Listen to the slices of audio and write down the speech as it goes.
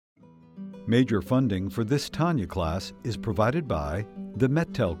Major funding for this Tanya class is provided by the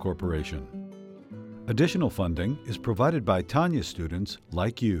Mettel Corporation. Additional funding is provided by Tanya students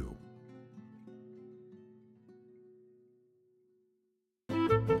like you.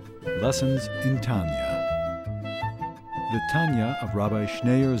 Lessons in Tanya. The Tanya of Rabbi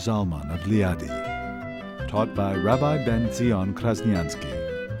Schneur Zalman of Liadi, taught by Rabbi Ben Zion Krasniansky.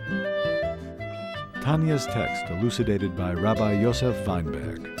 Tanya's text elucidated by Rabbi Yosef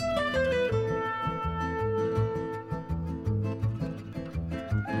Weinberg.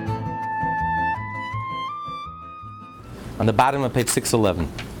 On the bottom of page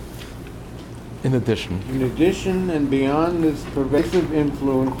 611. In addition and beyond this pervasive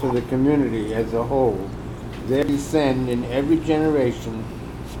influence of the community as a whole, there descend in every generation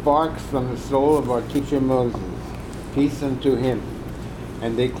sparks from the soul of our teacher Moses, peace unto him.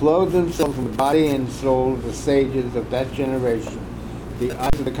 And they clothe themselves in the body and soul of the sages of that generation, the eyes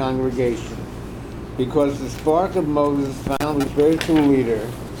of the congregation. Because the spark of Moses found the spiritual leader,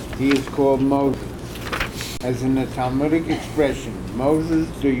 he is called Moses. As in the Talmudic expression, Moses,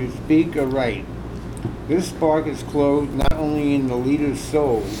 do you speak or write? This spark is clothed not only in the leader's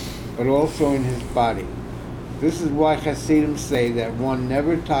soul, but also in his body. This is why Hasidim say that one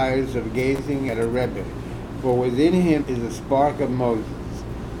never tires of gazing at a Rebbe, for within him is a spark of Moses.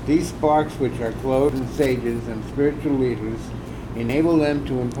 These sparks, which are clothed in sages and spiritual leaders, enable them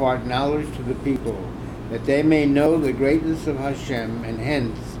to impart knowledge to the people, that they may know the greatness of Hashem, and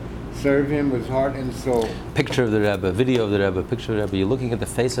hence serve him with heart and soul. Picture of the Rebbe, video of the Rebbe, picture of the Rebbe. You're looking at the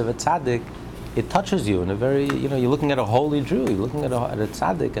face of a tzaddik. It touches you in a very, you're looking at a holy Jew. You're looking at a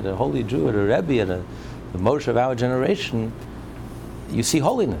tzaddik, at a holy Jew, at a Rebbe, at the Moshe of our generation. You see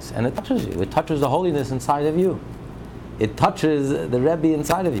holiness, and it touches you. It touches the holiness inside of you. It touches the Rebbe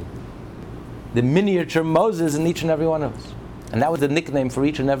inside of you. The miniature Moses in each and every one of us. And that was the nickname for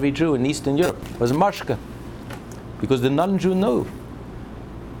each and every Jew in Eastern Europe. It was Mashka. Because the non-Jew knew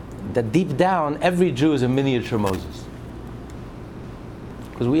that deep down, every Jew is a miniature Moses.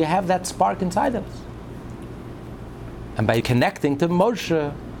 Because we have that spark inside of us. And by connecting to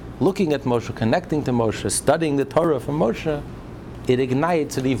Moshe, looking at Moshe, connecting to Moshe, studying the Torah from Moshe, it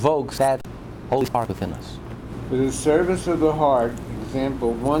ignites, it evokes that holy spark within us. For the service of the heart,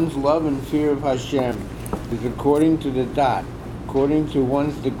 example, one's love and fear of Hashem is according to the dot, according to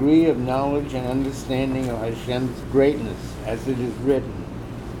one's degree of knowledge and understanding of Hashem's greatness, as it is written.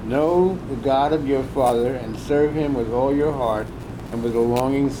 Know the God of your father and serve him with all your heart and with a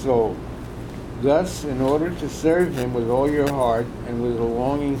longing soul. Thus, in order to serve him with all your heart and with a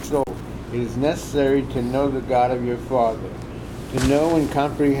longing soul, it is necessary to know the God of your father, to know and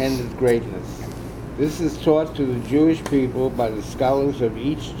comprehend his greatness. This is taught to the Jewish people by the scholars of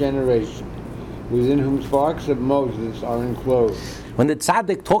each generation, within whom sparks of Moses are enclosed. When the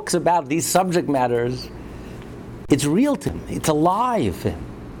tzaddik talks about these subject matters, it's real to him, it's alive to him.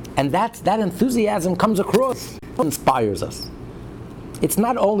 And that enthusiasm comes across, inspires us. It's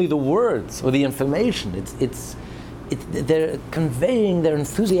not only the words or the information, they're conveying their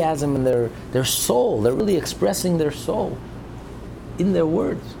enthusiasm and their soul. They're really expressing their soul in their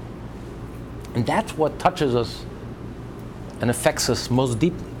words. And that's what touches us and affects us most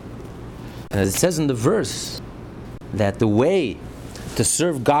deeply. And as it says in the verse, that the way to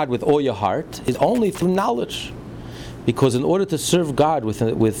serve God with all your heart is only through knowledge. Because in order to serve God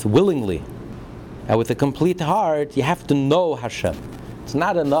with willingly and with a complete heart, you have to know Hashem. It's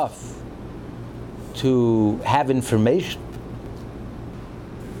not enough to have information.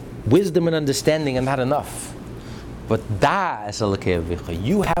 Wisdom and understanding are not enough. But da'as Elokei Avicha,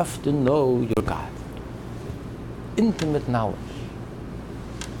 you have to know your God. Intimate knowledge.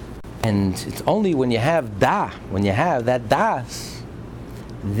 And it's only when you have when you have that da'as,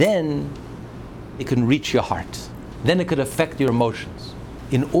 then it can reach your heart. Then it could affect your emotions.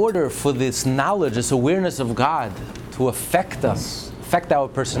 In order for this knowledge, this awareness of God to affect us, affect our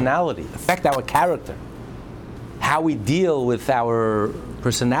personality, affect our character, how we deal with our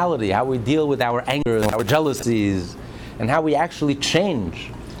personality, how we deal with our anger, our jealousies, and how we actually change.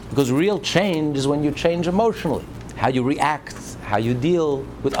 Because real change is when you change emotionally. How you react, how you deal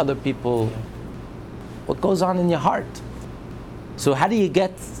with other people, what goes on in your heart. So how do you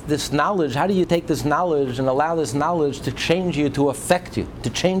get this knowledge? How do you take this knowledge and allow this knowledge to change you, to affect you, to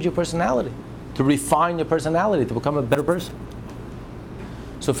change your personality, to refine your personality, to become a better person?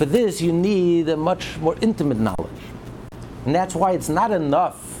 So for this, you need a much more intimate knowledge. And that's why it's not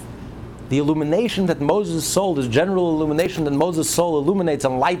enough. The illumination that Moses' soul, this general illumination that Moses' soul illuminates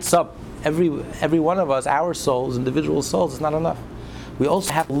and lights up every one of us, our souls, individual souls, is not enough. We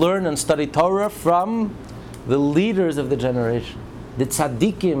also have to learn and study Torah from the leaders of the generation. the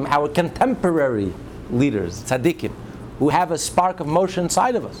tzaddikim, our contemporary leaders, tzaddikim, who have a spark of Moshe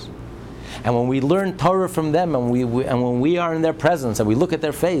inside of us. And when we learn Torah from them, and when we are in their presence, and we look at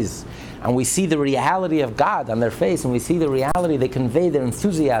their face, and we see the reality of God on their face, and we see the reality, they convey their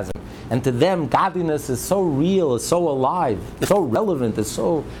enthusiasm. And to them, godliness is so real, it's so alive, it's so relevant, it's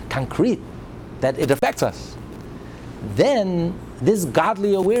so concrete, that it affects us. Then, this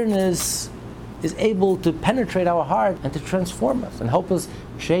godly awareness is able to penetrate our heart and to transform us and help us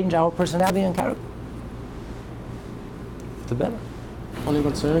change our personality and character. To better. Only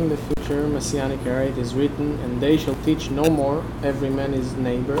concerning the future Messianic era it is written, and they shall teach no more every man his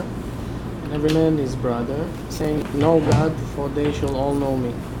neighbor, and every man his brother, saying, Know God, for they shall all know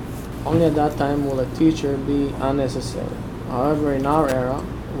me. Only at that time will a teacher be unnecessary. However, in our era,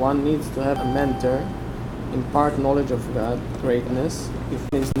 one needs to have a mentor, impart knowledge of God, greatness, if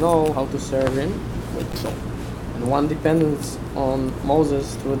he know how to serve him with soul. And one depends on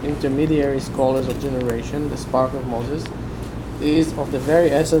Moses through the intermediary scholars of generation, the spark of Moses, is of the very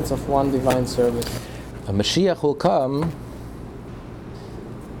essence of one divine service. A Mashiach will come,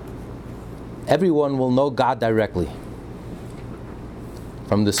 everyone will know God directly.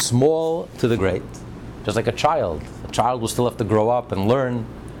 From the small to the great. Just like a child. A child will still have to grow up and learn.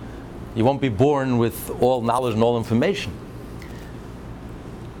 You won't be born with all knowledge and all information.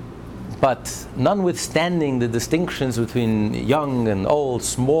 But notwithstanding the distinctions between young and old,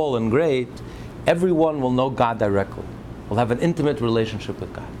 small and great, everyone will know God directly. Will have an intimate relationship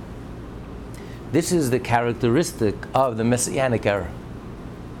with God. This is the characteristic of the Messianic era.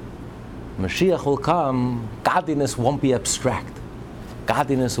 Mashiach will come, godliness won't be abstract.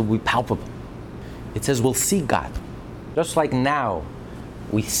 Godliness will be palpable. It says we'll see God. Just like now,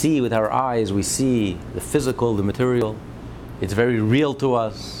 we see with our eyes, we see the physical, the material. It's very real to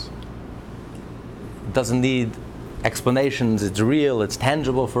us. It doesn't need explanations. It's real, it's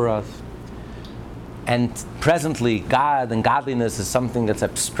tangible for us. And presently, God and godliness is something that's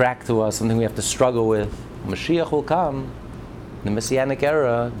abstract to us, something we have to struggle with. Mashiach will come. In the Messianic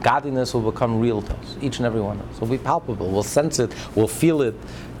era, godliness will become real to us, each and every one of us. It will be palpable, we'll sense it, we'll feel it,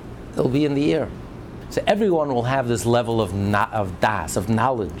 it'll be in the air. So everyone will have this level of das, of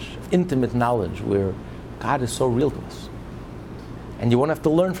knowledge, of intimate knowledge, where God is so real to us. And you won't have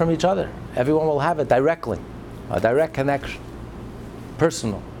to learn from each other. Everyone will have it directly, a direct connection,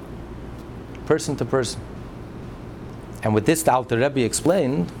 personal, person to person. And with this, the Alter Rebbe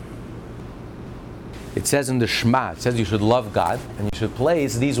explained, it says in the Shema, it says you should love God and you should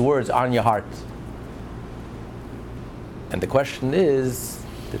place these words on your heart. And the question is,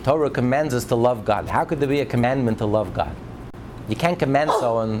 the Torah commands us to love God. How could there be a commandment to love God? You can't command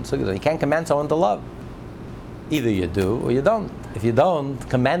someone to love. Either you do or you don't. If you don't,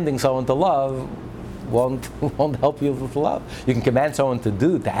 commanding someone to love won't help you with love. You can command someone to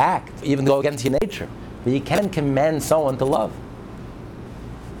do, to act, even go against your nature. But you can't command someone to love.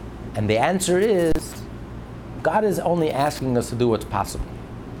 And the answer is, God is only asking us to do what's possible.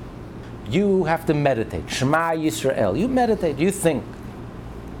 You have to meditate. Shema Yisrael. You meditate, you think.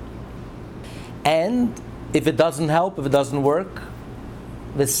 And if it doesn't help, if it doesn't work,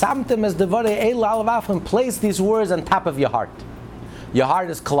 v'samtem es devarei eila al vafim, place these words on top of your heart. Your heart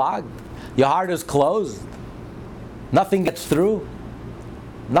is clogged. Your heart is closed. Nothing gets through.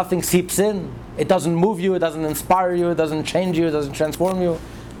 Nothing seeps in. It doesn't move you, it doesn't inspire you, it doesn't change you, it doesn't transform you.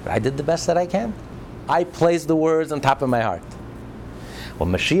 But I did the best that I can. I placed the words on top of my heart.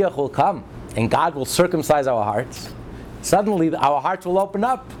 When Mashiach will come and God will circumcise our hearts, suddenly our hearts will open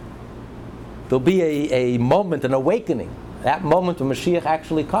up. There'll be a moment, an awakening. That moment when Mashiach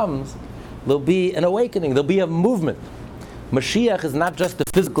actually comes, there'll be an awakening, there'll be a movement. Mashiach is not just the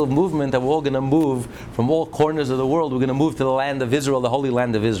physical movement that we're all going to move from all corners of the world. We're going to move to the land of Israel, the Holy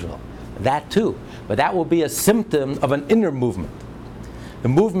Land of Israel. That too. But that will be a symptom of an inner movement. The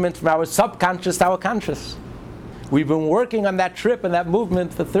movement from our subconscious to our conscious. We've been working on that trip and that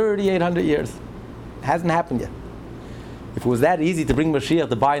movement for 3,800 years. It hasn't happened yet. If it was that easy to bring Mashiach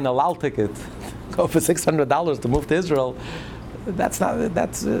to buy an Alal ticket, go for $600 to move to Israel, it's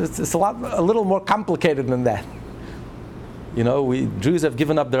a little more complicated than that. You know, Jews have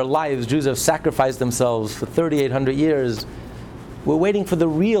given up their lives, Jews have sacrificed themselves for 3,800 years. We're waiting for the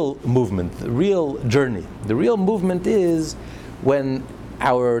real movement, the real journey. The real movement is when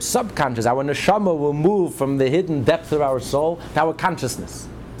our subconscious, our neshama will move from the hidden depth of our soul to our consciousness.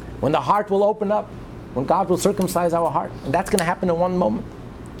 When the heart will open up, when God will circumcise our heart. And that's going to happen in one moment.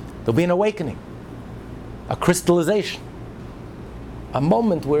 There'll be an awakening, a crystallization, a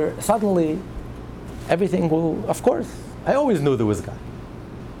moment where suddenly everything will, of course, I always knew there was God.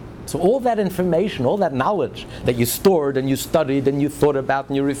 So all that information, all that knowledge that you stored and you studied and you thought about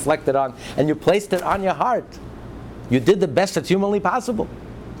and you reflected on and you placed it on your heart, you did the best that's humanly possible.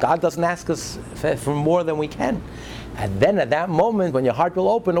 God doesn't ask us for more than we can. And then at that moment when your heart will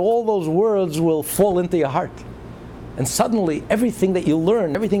open, all those words will fall into your heart. And suddenly everything that you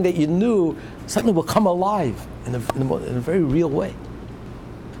learned, everything that you knew, suddenly will come alive in a very real way.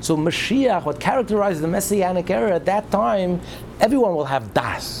 So Mashiach, what characterizes the Messianic era at that time, everyone will have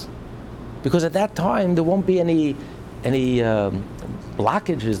das. Because at that time there won't be any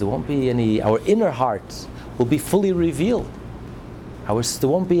blockages, there won't be any, our inner hearts will be fully revealed. There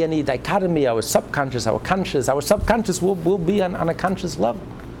won't be any dichotomy, our subconscious, our conscious. Our subconscious will be on a conscious level.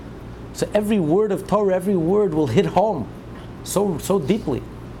 So every word of Torah, every word will hit home so deeply.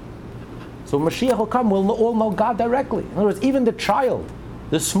 So Mashiach will come, we'll all know God directly. In other words, even the child,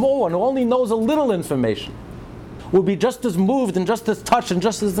 the small one who only knows a little information, will be just as moved and just as touched and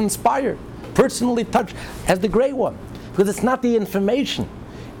just as inspired, personally touched as the great one. Because it's not the information,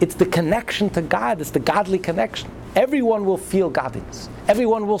 it's the connection to God, it's the godly connection. Everyone will feel godliness.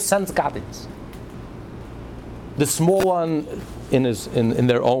 Everyone will sense godliness. The small one in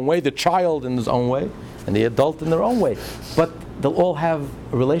their own way, the child in his own way, and the adult in their own way. But they'll all have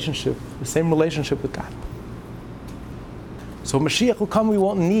a relationship, the same relationship with God. So Mashiach will come, we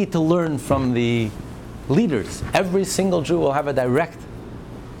won't need to learn from the leaders. Every single Jew will have a direct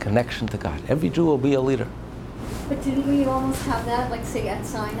connection to God. Every Jew will be a leader. But didn't we almost have that, like say at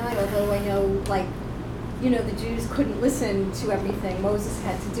Sinai, although I know the Jews couldn't listen to everything, Moses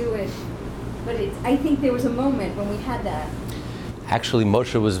had to do it. But I think there was a moment when we had that. Actually,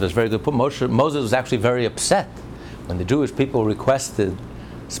 Moshe was very good. Moses was actually very upset when the Jewish people requested,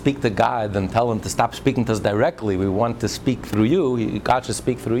 speak to God and tell him to stop speaking to us directly. We want to speak through you. God should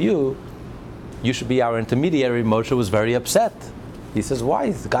speak through you. You should be our intermediary. Moshe was very upset. He says,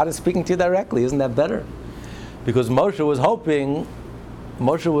 why? God is speaking to you directly. Isn't that better? Because Moshe was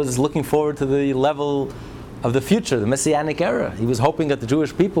looking forward to the level of the future, the Messianic era. He was hoping that the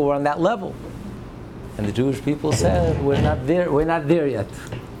Jewish people were on that level. And the Jewish people said, we're not there yet.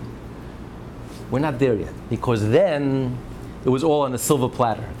 We're not there yet. Because then it was all on a silver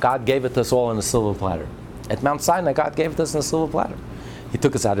platter. God gave it to us all on a silver platter. At Mount Sinai, God gave it to us on a silver platter. He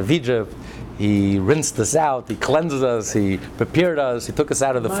took us out of Egypt. He rinsed us out. He cleansed us. He prepared us. He took us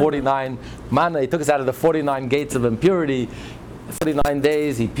out of the 49 manna. He took us out of the 49 gates of impurity. 49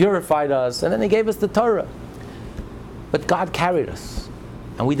 days. He purified us. And then He gave us the Torah. But God carried us.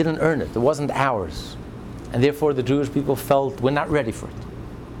 And we didn't earn it. It wasn't ours. And therefore the Jewish people felt we're not ready for it.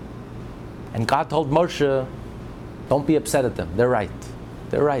 And God told Moshe, don't be upset at them. They're right.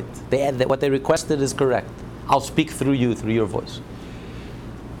 They're right. What they requested is correct. I'll speak through you, through your voice.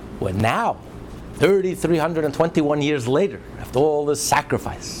 Well, now, 321 years later, after all the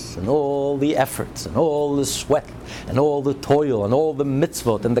sacrifice and all the efforts and all the sweat and all the toil and all the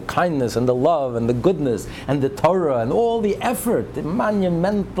mitzvot and the kindness and the love and the goodness and the Torah and all the effort, the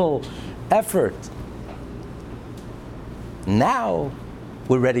monumental effort, now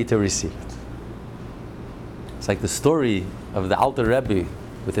we're ready to receive it. It's like the story of the Alter Rebbe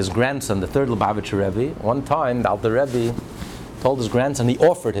with his grandson, the third Lubavitcher Rebbe. One time, the Alter Rebbe told his grandson, he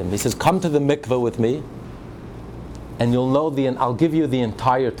offered him, he says, come to the mikveh with me and I'll give you the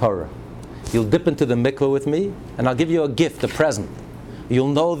entire Torah. You'll dip into the mikveh with me and I'll give you a gift, a present. You'll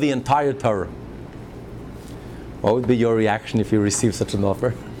know the entire Torah. What would be your reaction if you received such an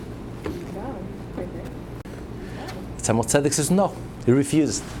offer? Tzemach Tzedek says no. He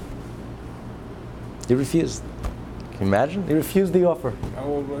refused. He refused. Can you imagine? He refused the offer. How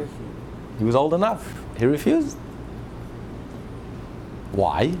old was he? He was old enough. He refused.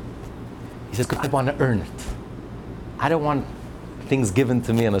 Why? He says, because I want to earn it. I don't want things given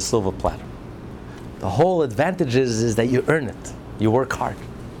to me on a silver platter. The whole advantage is that you earn it. You work hard.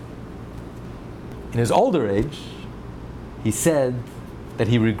 In his older age, he said that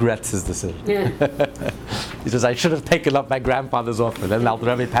he regrets his decision. Yeah. He says, I should have taken up my grandfather's offer. Then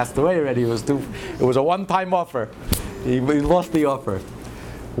Alter Rebbe passed away already. It was a one-time offer. He lost the offer.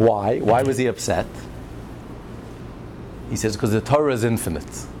 Why? Why was he upset? He says, because the Torah is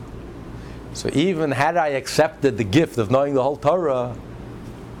infinite. So even had I accepted the gift of knowing the whole Torah,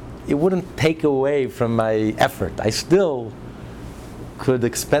 it wouldn't take away from my effort. I still could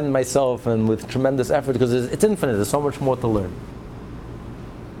expend myself and with tremendous effort because it's infinite. There's so much more to learn.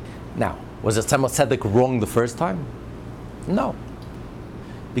 Now, was it Tzemach Tzedek wrong the first time? No.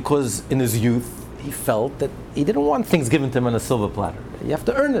 Because in his youth, he felt that he didn't want things given to him on a silver platter. You have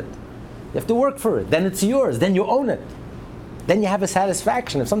to earn it. You have to work for it. Then it's yours. Then you own it. Then you have a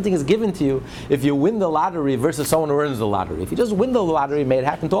satisfaction. If something is given to you, if you win the lottery versus someone who earns the lottery. If you just win the lottery, it may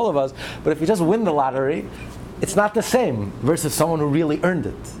happen to all of us, but if you just win the lottery, it's not the same versus someone who really earned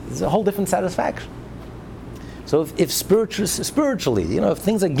it. It's a whole different satisfaction. So if spiritually, if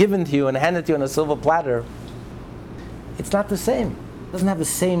things are given to you and handed to you on a silver platter, it's not the same. It doesn't have the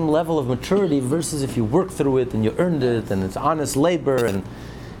same level of maturity versus if you work through it and you earned it and it's honest labor and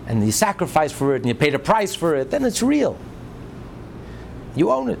you sacrifice for it and you paid a price for it, then it's real.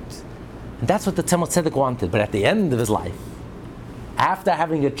 You own it. And that's what the Tzemach Tzedek wanted. But at the end of his life, after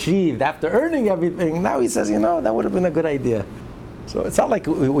having achieved, after earning everything, now he says, that would have been a good idea. So it's not like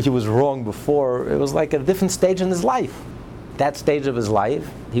he was wrong before. It was like a different stage in his life. That stage of his life,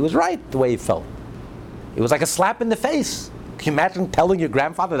 he was right the way he felt. It was like a slap in the face. Can you imagine telling your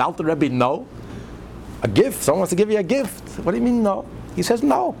grandfather, the Alter Rebbe, no? A gift, someone wants to give you a gift. What do you mean no? He says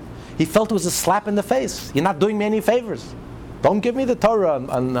no. He felt it was a slap in the face. You're not doing me any favors. Don't give me the Torah.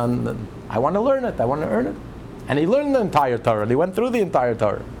 I want to learn it. I want to earn it. And he learned the entire Torah. He went through the entire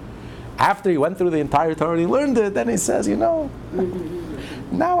Torah. After he went through the entire Torah, he learned it. Then he says, now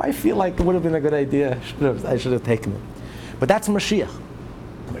I feel like it would have been a good idea. I should have taken it. But that's Mashiach.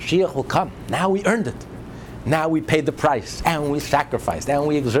 Mashiach will come. Now we earned it. Now we paid the price. And we sacrificed. And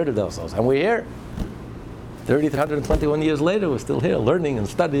we exerted ourselves. And we're here. 321 years later, we're still here, learning and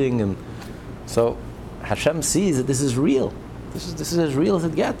studying. And so Hashem sees that this is real. This is as real as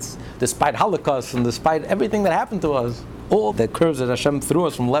it gets. Despite Holocaust and despite everything that happened to us, all the curves that Hashem threw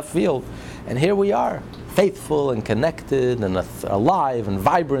us from left field, and here we are, faithful and connected and alive and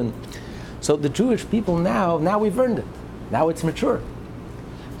vibrant. So the Jewish people now we've earned it. Now it's mature.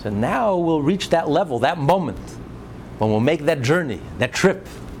 So now we'll reach that level, that moment, when we'll make that journey, that trip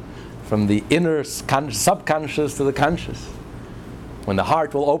from the inner subconscious to the conscious. When the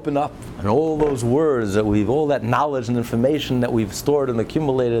heart will open up and all those words all that knowledge and information that we've stored and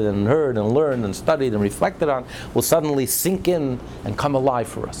accumulated and heard and learned and studied and reflected on will suddenly sink in and come alive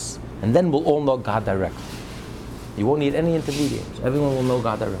for us. And then we'll all know God directly. You won't need any intermediaries. Everyone will know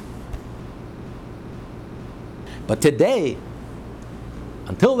God directly. But today,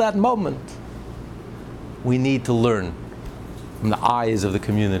 until that moment, we need to learn from the eyes of the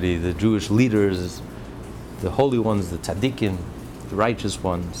community, the Jewish leaders, the holy ones, the tzaddikim, the righteous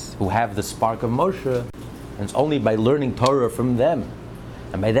ones who have the spark of Moshe, and it's only by learning Torah from them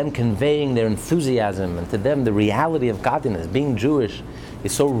and by them conveying their enthusiasm and to them the reality of godliness. Being Jewish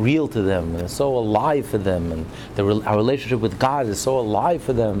is so real to them and it's so alive for them, and our relationship with God is so alive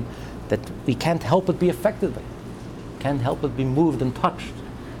for them that we can't help but be affected by it. Can't help but be moved and touched.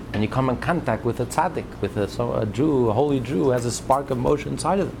 And you come in contact with a tzaddik, with a Jew, a holy Jew who has a spark of Moshe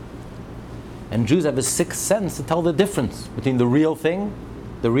inside of them. And Jews have a sixth sense to tell the difference between the real thing,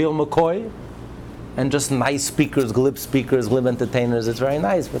 the real McCoy, and just nice speakers, glib entertainers. It's very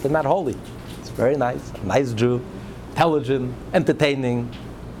nice, but they're not holy. It's very nice. A nice Jew, intelligent, entertaining,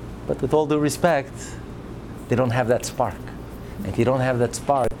 but with all due respect, they don't have that spark. And if you don't have that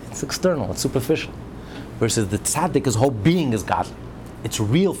spark, it's external, it's superficial. Versus the tzaddik, his whole being is godly. It's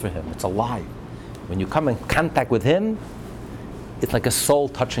real for him, it's alive. When you come in contact with him, it's like a soul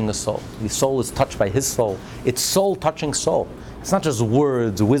touching a soul. The soul is touched by his soul. It's soul touching soul. It's not just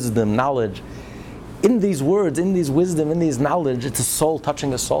words, wisdom, knowledge. In these words, in these wisdom, in these knowledge, it's a soul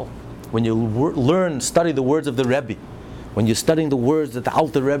touching a soul. When you study the words of the Rebbe, when you're studying the words that the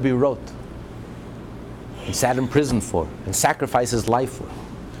Alter Rebbe wrote, and sat in prison for, and sacrificed his life for,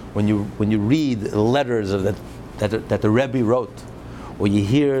 when you read the letters that the Rebbe wrote, or you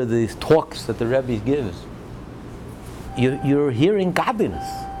hear the talks that the Rebbe gives, you're hearing godliness.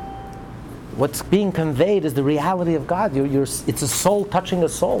 What's being conveyed is the reality of God. It's a soul touching a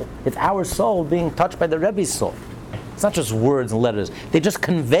soul. It's our soul being touched by the Rebbe's soul. It's not just words and letters. They just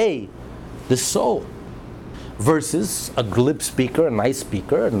convey the soul. Versus a glib speaker, a nice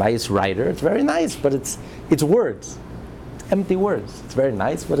writer. It's very nice, but it's words. It's empty words. It's very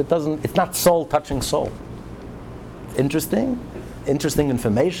nice, but it's not soul touching soul. Interesting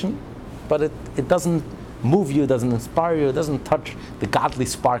information, but it doesn't move you, doesn't inspire you, it doesn't touch the godly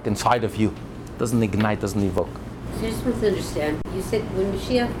spark inside of you. It doesn't ignite, doesn't evoke. So I just want to understand, you said when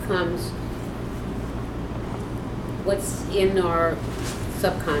Mashiach comes, what's in our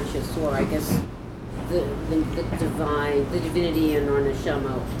subconscious, or I guess the divinity in our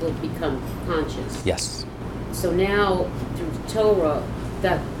neshama will become conscious. Yes. So now, through Torah,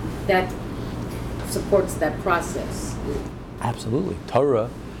 that supports that process. Absolutely. Torah,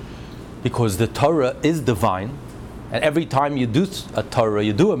 because the Torah is divine, and every time you do a Torah,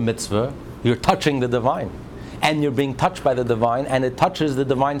 you do a mitzvah, you're touching the divine. And you're being touched by the divine, and it touches the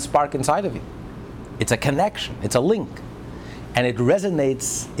divine spark inside of you. It's a connection, it's a link. And it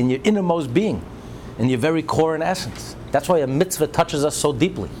resonates in your innermost being, in your very core and essence. That's why a mitzvah touches us so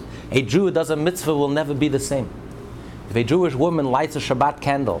deeply. A Jew who does a mitzvah will never be the same. If a Jewish woman lights a Shabbat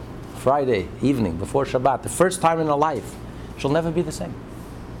candle, Friday evening before Shabbat, the first time in her life, she'll never be the same.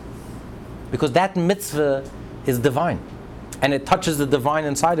 Because that mitzvah is divine. And it touches the divine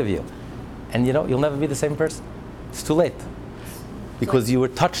inside of you. And you'll never be the same person. It's too late. Because you were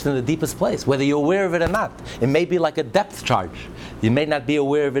touched in the deepest place, whether you're aware of it or not. It may be like a depth charge. You may not be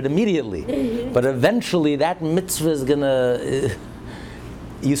aware of it immediately. But eventually that mitzvah is going to...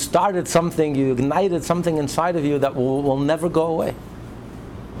 you started something, you ignited something inside of you that will never go away.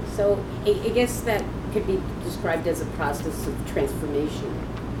 So I guess that could be described as a process of transformation.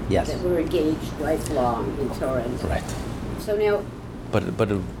 Yes. That we're engaged lifelong in Torah. Right. So now...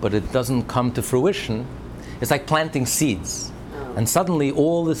 But it doesn't come to fruition. It's like planting seeds. And suddenly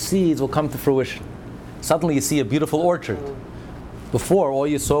all the seeds will come to fruition. Suddenly you see a beautiful orchard. Before, all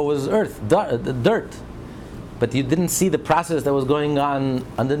you saw was earth, dirt. But you didn't see the process that was going on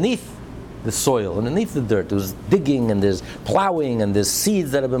underneath the soil, underneath the dirt. There was digging and there's plowing and there's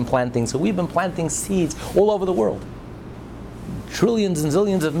seeds that have been planting. So we've been planting seeds all over the world. Trillions and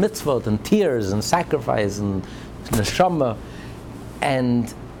zillions of mitzvot and tears and sacrifice and neshama. And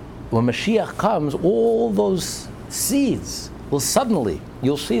when Mashiach comes, all those seeds will suddenly,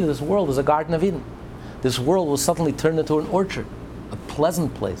 you'll see this world is a Garden of Eden. This world will suddenly turn into an orchard, a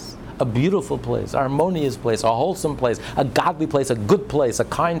pleasant place, a beautiful place, a harmonious place, a wholesome place, a godly place, a good place, a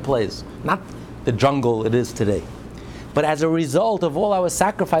kind place. Not the jungle it is today. But as a result of all our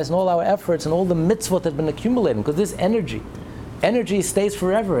sacrifice and all our efforts and all the mitzvot that have been accumulating, because this energy stays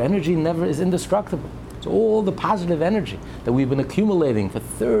forever. Energy never is indestructible. So all the positive energy that we've been accumulating for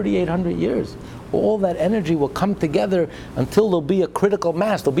 3,800 years, all that energy will come together until there'll be a critical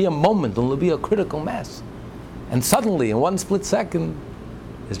mass. There'll be a moment and there'll be a critical mass. And suddenly, in one split second,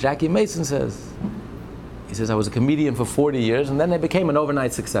 as Jackie Mason says, he says, I was a comedian for 40 years and then I became an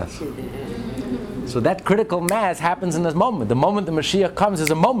overnight success. So that critical mass happens in this moment. The moment the Mashiach comes is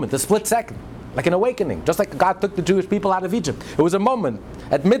a moment, a split second, like an awakening. Just like God took the Jewish people out of Egypt. It was a moment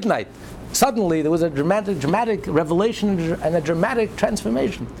at midnight. Suddenly there was a dramatic revelation and a dramatic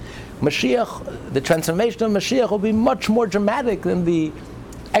transformation. Mashiach, the transformation of Mashiach will be much more dramatic than the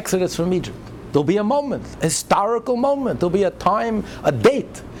exodus from Egypt. There'll be a moment, a historical moment. There'll be a time, a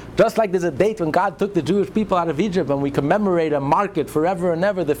date. Just like there's a date when God took the Jewish people out of Egypt and we commemorate and mark it forever and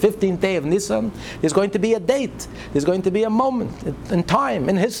ever, the 15th day of Nisan, there's going to be a date. There's going to be a moment in time,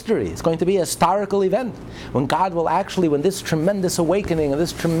 in history. It's going to be a historical event when God will actually, when this tremendous awakening and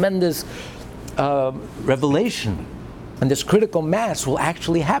this tremendous revelation and this critical mass will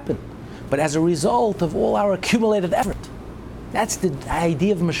actually happen. But as a result of all our accumulated effort. That's the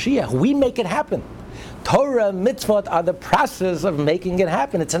idea of Mashiach. We make it happen. Torah, mitzvot are the process of making it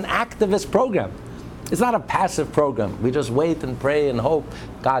happen. It's an activist program. It's not a passive program. We just wait and pray and hope,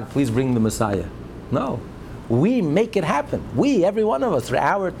 God, please bring the Messiah. No. We make it happen. We, every one of us, through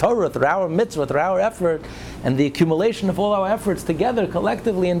our Torah, through our mitzvah, through our effort, and the accumulation of all our efforts together,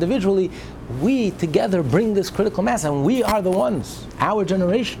 collectively, individually, we together bring this critical mass. And we are the ones, our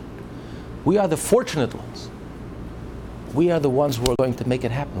generation. We are the fortunate ones. We are the ones who are going to make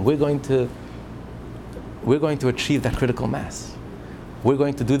it happen. We're going to achieve that critical mass. We're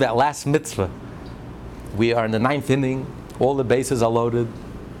going to do that last mitzvah. We are in the 9th inning, all the bases are loaded,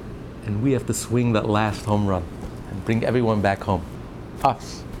 and we have to swing that last home run and bring everyone back home.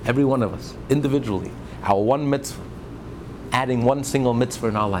 Us, every one of us, individually, our one mitzvah, adding one single mitzvah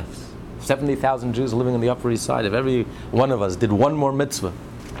in our lives. 70,000 Jews living on the Upper East Side. If every one of us did one more mitzvah,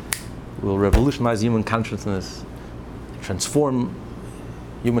 we'll revolutionize human consciousness, transform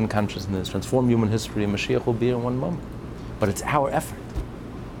human consciousness, transform human history, and Mashiach will be in one moment. But it's our effort.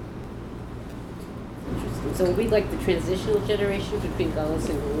 Interesting. So are we like the transitional generation between Galus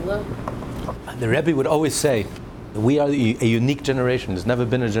and Geula? The Rebbe would always say, we are a unique generation. There's never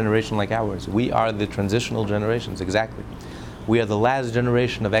been a generation like ours. We are the transitional generations, exactly. We are the last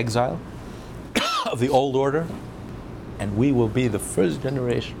generation of exile, of the old order, and we will be the first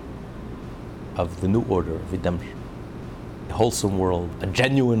generation of the new order of redemption. A wholesome world, a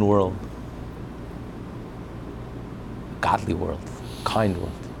genuine world, a godly world, a kind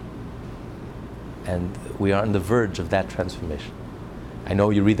world. And we are on the verge of that transformation. I know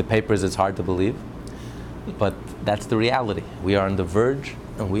you read the papers, it's hard to believe, but that's the reality. We are on the verge,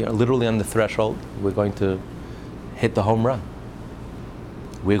 and we are literally on the threshold. We're going to hit the home run.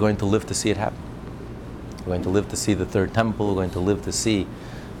 We're going to live to see it happen. We're going to live to see the third temple. We're going to live to see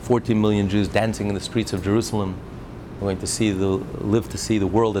 14 million Jews dancing in the streets of Jerusalem. We're going to live to see the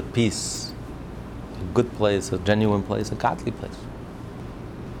world at peace. a good place, a genuine place, a godly place.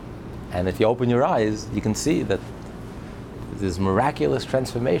 And if you open your eyes, you can see that there's miraculous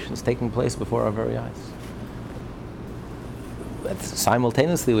transformations taking place before our very eyes. But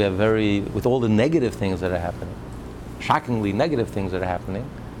simultaneously, we have with all the negative things that are happening, shockingly negative things that are happening,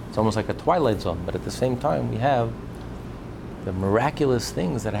 it's almost like a twilight zone. But at the same time, we have the miraculous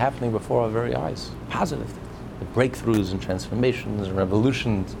things that are happening before our very eyes, positive things, the breakthroughs and transformations and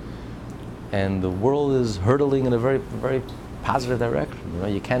revolutions. And the world is hurtling in a very, very positive direction.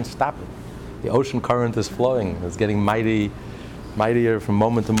 You can't stop it. The ocean current is flowing. It's getting mightier from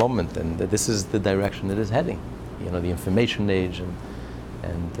moment to moment, and this is the direction it is heading. The information age,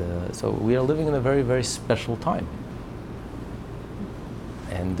 and so we are living in a very, very special time.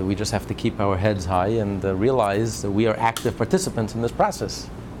 And we just have to keep our heads high and realize that we are active participants in this process,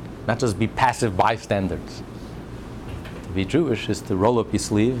 not just be passive bystanders. To be Jewish is to roll up your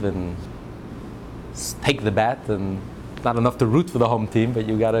sleeve and take the bat, and not enough to root for the home team, but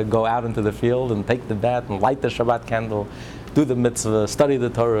you got to go out into the field and take the bat and light the Shabbat candle, do the mitzvah, study the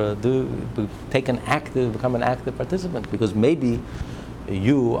Torah, become an active participant, because maybe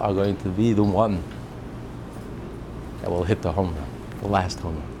you are going to be the one that will hit the home run, the last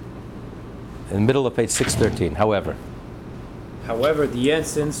home run. In the middle of page 613, however, the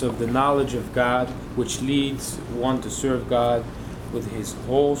essence of the knowledge of God, which leads one to serve God with his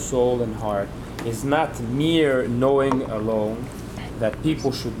whole soul and heart, is not mere knowing alone, that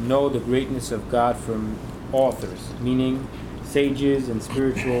people should know the greatness of God from authors, meaning sages and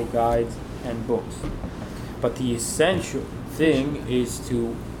spiritual guides and books. But the essential thing is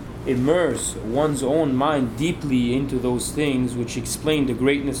to immerse one's own mind deeply into those things which explain the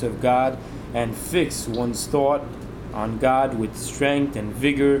greatness of God, and fix one's thought on God with strength and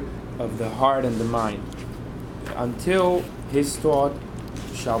vigor of the heart and the mind, until his thought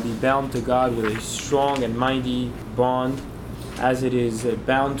shall be bound to God with a strong and mighty bond, as it is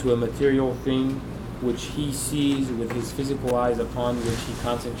bound to a material thing which he sees with his physical eyes, upon which he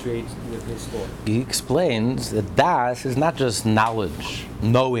concentrates with his thought. He explains that das is not just knowledge,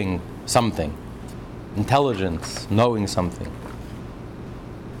 knowing something, intelligence, knowing something,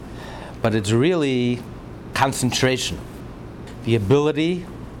 but it's really concentration, the ability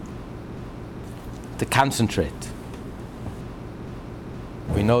to concentrate.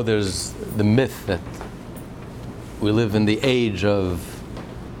 We know there's the myth that we live in the age of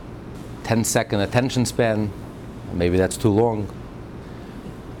 10-second attention span. Maybe that's too long,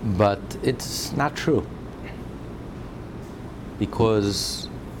 but it's not true. Because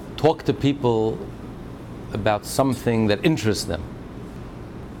talk to people about something that interests them,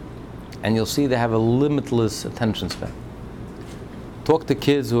 and you'll see they have a limitless attention span. Talk to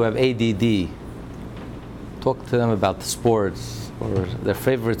kids who have ADD. Talk to them about sports or their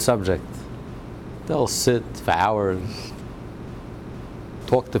favorite subject. They'll sit for hours.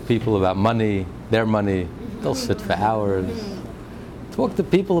 Talk to people about money, their money. They'll sit for hours. Talk to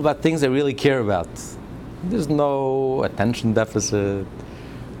people about things they really care about. There's no attention deficit.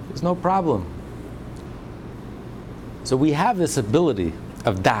 There's no problem. So we have this ability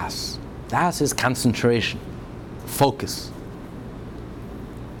of das. Das is concentration, focus.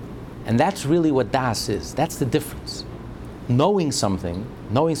 And that's really what das is. That's the difference. Knowing something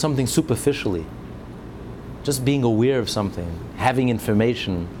superficially, just being aware of something, having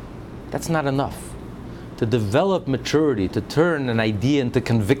information, that's not enough. To develop maturity, to turn an idea into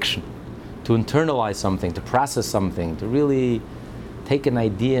conviction, to internalize something, to process something, to really take an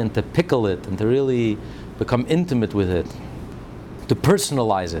idea and to pickle it, and to really become intimate with it, to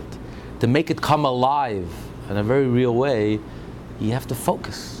personalize it, to make it come alive in a very real way, you have to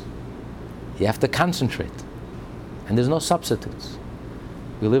focus. You have to concentrate. And there's no substitutes.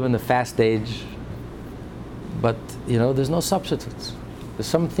 We live in the fast age, but there's no substitutes. There's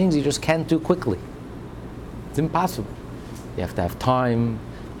some things you just can't do quickly. It's impossible. You have to have time,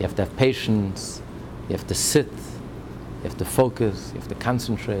 you have to have patience, you have to sit, you have to focus, you have to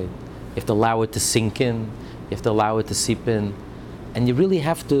concentrate, you have to allow it to sink in, you have to allow it to seep in, and you really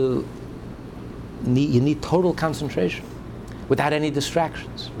have to, you need total concentration without any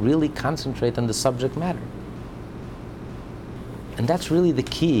distractions. Really concentrate on the subject matter. And that's really the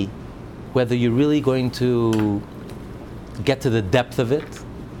key, whether you're really going to get to the depth of it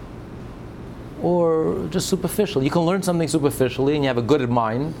or just superficial. You can learn something superficially and you have a good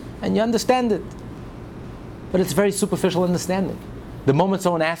mind and you understand it. But it's very superficial understanding. The moment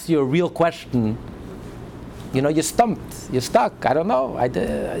someone asks you a real question, you're stumped, you're stuck. I don't know.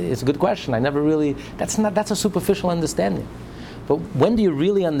 It's a good question. That's a superficial understanding. But when do you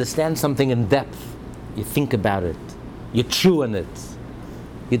really understand something in depth? You think about it, you chew on it,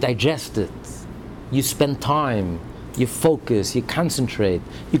 you digest it, You spend time, you focus, you concentrate,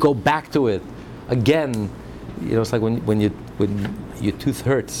 you go back to it. Again, it's like when your tooth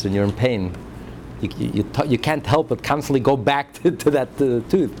hurts and you're in pain, you can't help but constantly go back to that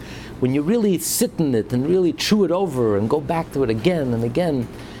tooth. When you really sit in it and really chew it over and go back to it again and again,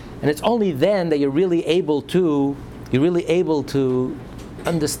 and it's only then that you're really able to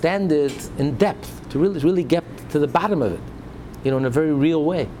understand it in depth, to really get to the bottom of it, in a very real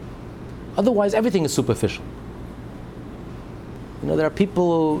way. Otherwise, everything is superficial. There are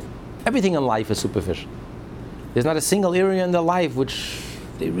people, everything in life is superficial. There's not a single area in their life which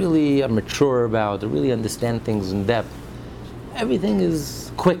they really are mature about, they really understand things in depth. Everything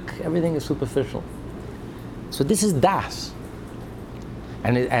is quick, everything is superficial. So this is das.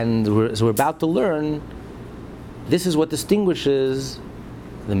 And we're about to learn, this is what distinguishes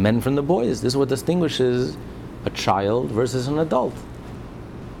the men from the boys. This is what distinguishes a child versus an adult.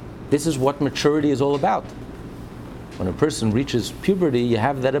 This is what maturity is all about. When a person reaches puberty, you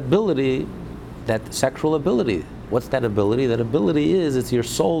have that ability, that sexual ability. What's that ability? That ability it's your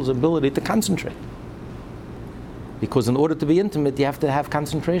soul's ability to concentrate. Because in order to be intimate, you have to have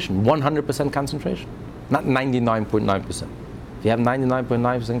concentration, 100% concentration, not 99.9%. If you have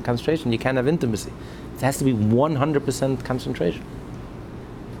 99.9% concentration, you can't have intimacy. It has to be 100% concentration.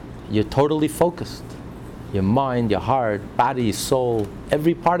 You're totally focused. Your mind, your heart, body, soul,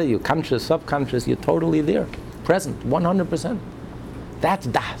 every part of you, conscious, subconscious, you're totally there, present, 100%. That's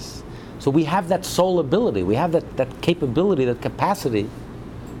das. So we have that soul ability, we have that capability, that capacity,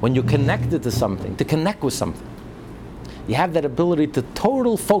 when you're connected to something, to connect with something. You have that ability to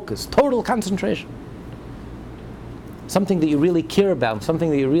total focus, total concentration. Something that you really care about, something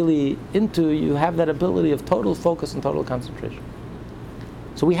that you're really into, you have that ability of total focus and total concentration.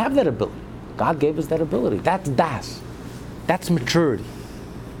 So we have that ability. God gave us that ability. That's das. That's maturity.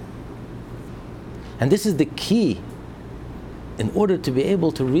 And this is the key in order to be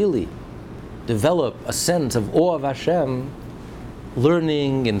able to really develop a sense of awe of Hashem.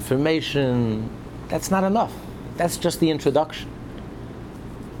 Learning, information, that's not enough. That's just the introduction.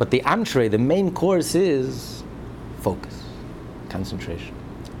 But the entree, the main course is focus, concentration.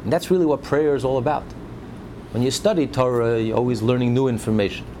 And that's really what prayer is all about. When you study Torah, you're always learning new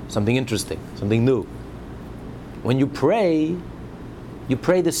information, something interesting, something new. When you pray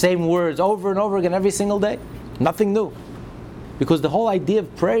the same words over and over again every single day. Nothing new. Because the whole idea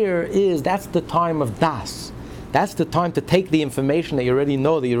of prayer is that's the time of das. That's the time to take the information that you already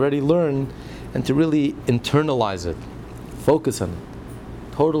know, that you already learned, and to really internalize it, focus on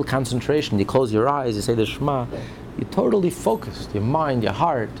it. Total concentration. You close your eyes, you say the Shema, you're totally focused, your mind, your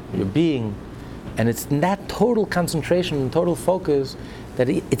heart, your being. And it's in that total concentration and total focus that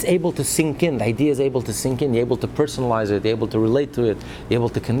it's able to sink in. The idea is able to sink in. You're able to personalize it. You're able to relate to it. You're able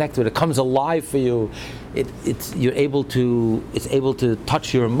to connect to it. It comes alive for you. It's able to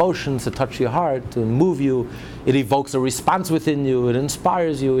touch your emotions, to touch your heart, to move you. It evokes a response within you. It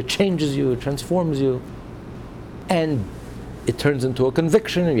inspires you. It changes you. It transforms you. And it turns into a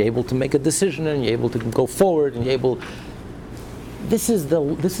conviction, and you're able to make a decision, and you're able to go forward, and you're able. This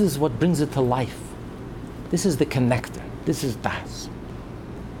is what brings it to life. This is the connector. This is das.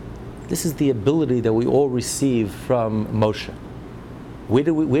 This is the ability that we all receive from Moshe.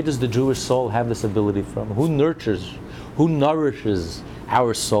 Where does the Jewish soul have this ability from? Who nurtures, who nourishes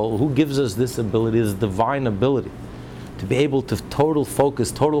our soul? Who gives us this ability, this divine ability, to be able to total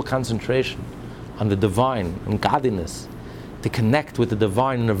focus, total concentration on the divine and godliness, to connect with the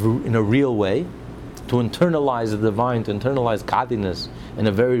divine in a real way, to internalize the divine, to internalize godliness in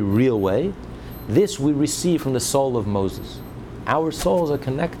a very real way? This we receive from the soul of Moses. Our souls are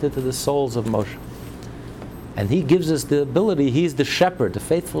connected to the souls of Moshe. And he gives us the ability, he's the shepherd, the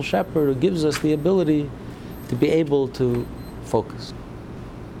faithful shepherd, who gives us the ability to be able to focus.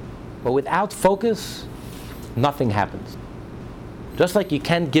 But without focus, nothing happens. Just like you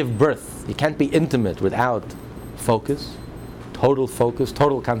can't give birth, you can't be intimate without focus, total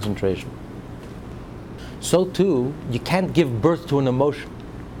concentration. So too, you can't give birth to an emotion,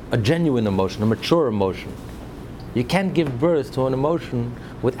 a genuine emotion, a mature emotion. You can't give birth to an emotion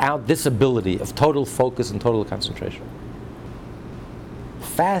without this ability of total focus and total concentration.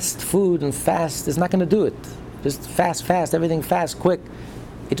 Fast food and fast is not going to do it. Just fast, everything fast, quick.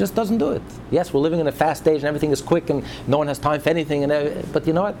 It just doesn't do it. Yes, we're living in a fast age and everything is quick and no one has time for anything. But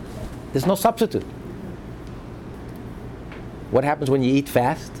you know what? There's no substitute. What happens when you eat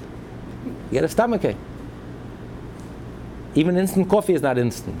fast? You get a stomachache. Even instant coffee is not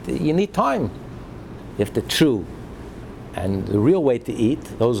instant. You need time. You have to chew. And the real way to eat,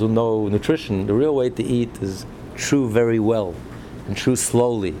 those who know nutrition, the real way to eat is chew very well and chew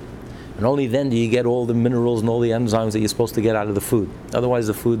slowly. And only then do you get all the minerals and all the enzymes that you're supposed to get out of the food. Otherwise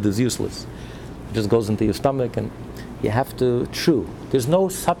the food is useless. It just goes into your stomach, and you have to chew. There's no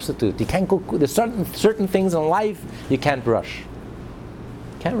substitute. You can't go, there's certain things in life you can't rush.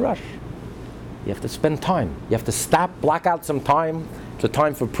 You can't rush. You have to spend time. You have to stop, block out some time. It's a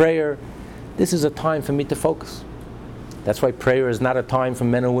time for prayer. This is a time for me to focus. That's why prayer is not a time for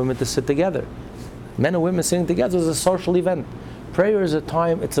men and women to sit together. Men and women sitting together is a social event. Prayer is a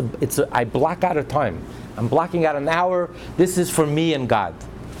time, I block out a time. I'm blocking out an hour. This is for me and God.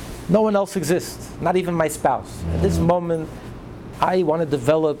 No one else exists, not even my spouse. At this moment, I want to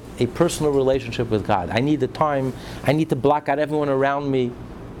develop a personal relationship with God. I need the time. I need to block out everyone around me.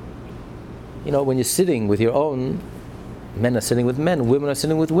 You know, when you're sitting with your own, men are sitting with men, women are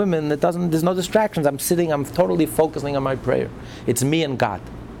sitting with women, there's no distractions. I'm totally focusing on my prayer. It's me and God.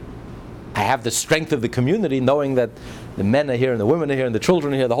 I have the strength of the community, knowing that the men are here and the women are here and the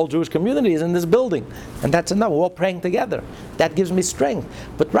children are here, the whole Jewish community is in this building. And that's enough. We're all praying together. That gives me strength.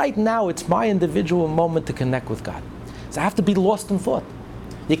 But right now, it's my individual moment to connect with God. So I have to be lost in thought.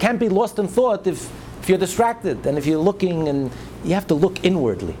 You can't be lost in thought if you're distracted and if you're looking, and you have to look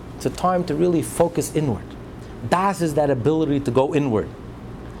inwardly. It's a time to really focus inward. Das is that ability to go inward,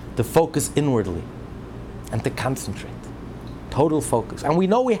 to focus inwardly, and to concentrate. Total focus. And we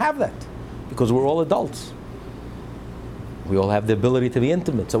know we have that because we're all adults. We all have the ability to be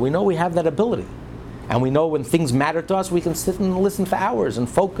intimate. So we know we have that ability. And we know when things matter to us, we can sit and listen for hours and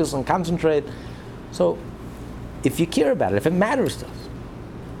focus and concentrate. So if you care about it, if it matters to us.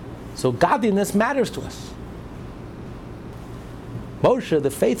 So godliness matters to us. Moshe,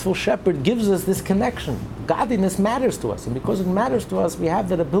 the faithful shepherd, gives us this connection. Godliness matters to us. And because it matters to us, we have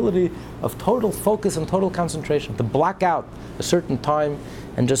that ability of total focus and total concentration, to block out a certain time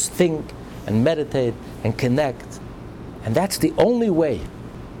and just think and meditate and connect. And that's the only way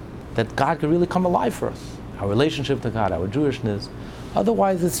that God can really come alive for us. Our relationship to God, our Jewishness.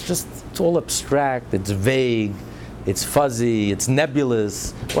 Otherwise, it's all abstract, it's vague, it's fuzzy, it's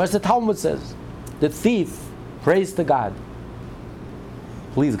nebulous. Or as the Talmud says, the thief prays to God.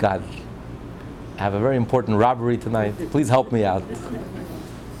 Please, God, I have a very important robbery tonight. Please help me out.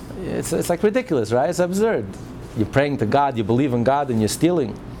 It's like ridiculous, right? It's absurd. You're praying to God, you believe in God, and you're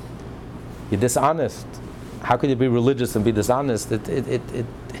stealing. You're dishonest. How could you be religious and be dishonest?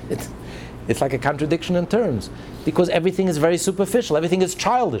 It's like a contradiction in terms. Because everything is very superficial. Everything is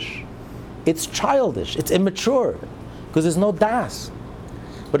childish. It's childish. It's immature. Because there's no das.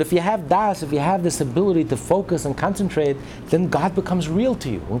 But if you have das, if you have this ability to focus and concentrate, then God becomes real to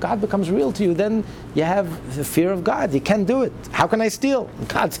you. When God becomes real to you, then you have the fear of God. You can't do it. How can I steal?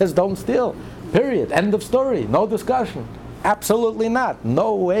 God says don't steal. Period. End of story. No discussion. Absolutely not.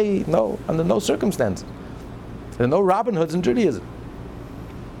 No way, no, under no circumstance. There are no Robin Hoods in Judaism.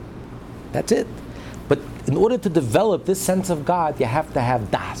 That's it. But in order to develop this sense of God, you have to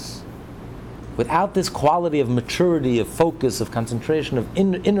have das. Without this quality of maturity, of focus, of concentration, of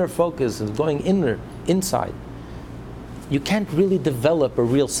inner focus, of going inside, you can't really develop a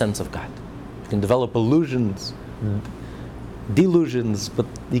real sense of God. You can develop illusions, delusions, but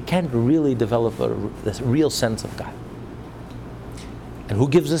you can't really develop this real sense of God. And who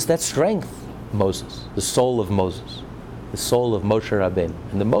gives us that strength? Moses, the soul of Moses, the soul of Moshe Rabbeinu,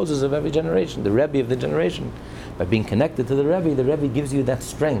 and the Moses of every generation, the Rebbe of the generation. By being connected to the Rebbe gives you that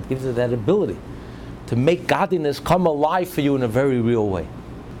strength, gives you that ability to make godliness come alive for you in a very real way.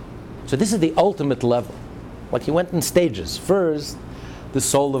 So this is the ultimate level. Like he went in stages. First, the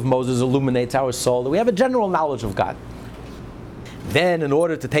soul of Moses illuminates our soul. We have a general knowledge of God. Then, in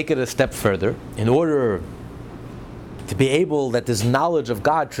order to take it a step further, in order to be able that this knowledge of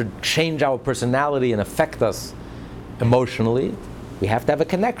God should change our personality and affect us emotionally, we have to have a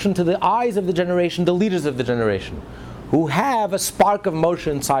connection to the eyes of the generation, the leaders of the generation, who have a spark of Moshe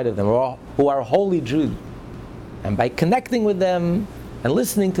inside of them, or who are holy Jews. And by connecting with them and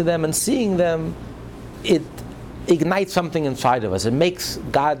listening to them and seeing them, it ignites something inside of us. It makes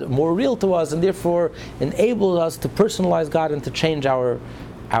God more real to us, and therefore enables us to personalize God and to change our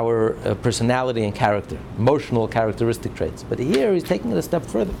personality and character, emotional characteristic traits. But here he's taking it a step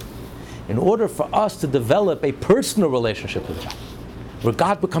further. In order for us to develop a personal relationship with God, where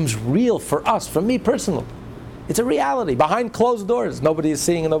God becomes real for us, for me personally. It's a reality, behind closed doors. Nobody is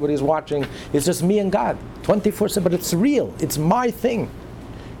seeing and nobody is watching. It's just me and God, 24/7, but it's real. It's my thing.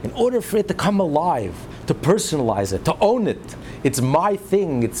 In order for it to come alive, to personalize it, to own it, it's my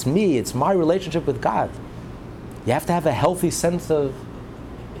thing, it's me, it's my relationship with God. You have to have a healthy sense of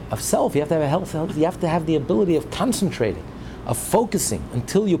self. You have to have you have to have the ability of concentrating, of focusing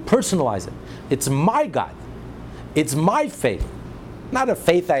until you personalize it. It's my God. It's my faith. Not a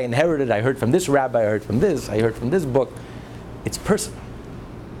faith I inherited, I heard from this rabbi, I heard from this, I heard from this book. It's personal.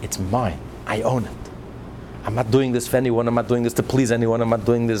 It's mine. I own it. I'm not doing this for anyone, I'm not doing this to please anyone, I'm not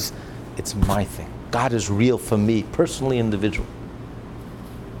doing this. It's my thing. God is real for me, personally, individual.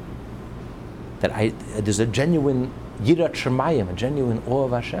 There's a genuine yirat shamayim, a genuine awe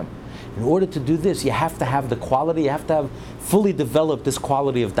of Hashem. In order to do this, you have to have the quality, you have to have fully developed this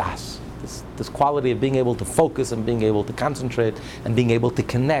quality of das. This quality of being able to focus and being able to concentrate and being able to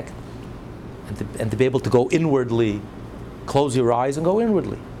connect and to be able to go inwardly, close your eyes and go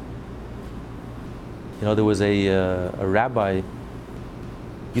inwardly. You know, there was a rabbi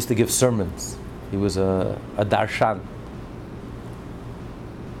used to give sermons. He was a darshan.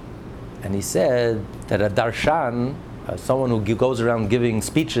 And he said that a darshan, someone who goes around giving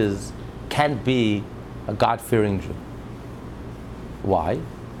speeches, can't be a God-fearing Jew. Why?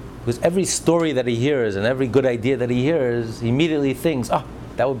 Because every story that he hears and every good idea that he hears, he immediately thinks, oh,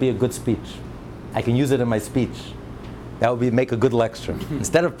 that would be a good speech. I can use it in my speech. That would make a good lecture.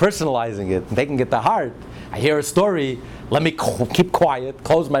 Instead of personalizing it and taking it to heart, I hear a story, let me keep quiet,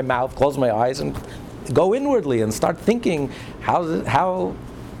 close my mouth, close my eyes, and go inwardly and start thinking, how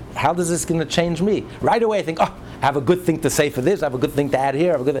is this going to change me? Right away I think, oh, I have a good thing to say for this, I have a good thing to add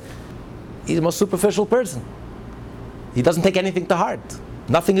here. He's the most superficial person. He doesn't take anything to heart.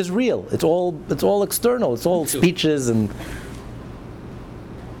 Nothing is real. It's all external. It's all speeches and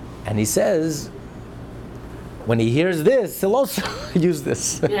he says, when he hears this, he'll also use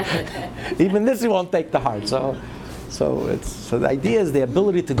this. Even this he won't take to heart. So the idea is the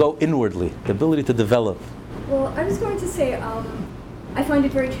ability to go inwardly, the ability to develop. Well, I was going to say, I find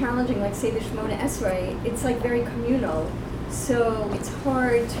it very challenging, like say the Shemona Esrei, it's like very communal. So it's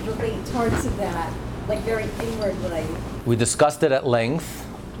hard to relate towards that, like very inwardly. We discussed it at length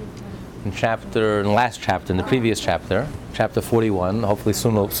in the last chapter, in the previous chapter, chapter 41. Hopefully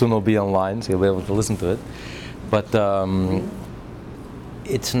soon will be online, so you'll be able to listen to it. But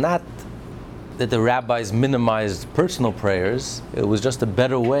it's not that the rabbis minimized personal prayers. It was just a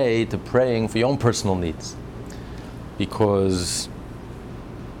better way to praying for your own personal needs. Because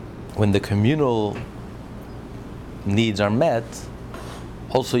when the communal needs are met,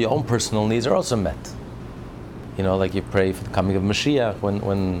 also your own personal needs are also met. You know, like you pray for the coming of Mashiach,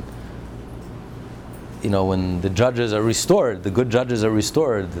 when the judges are restored, the good judges are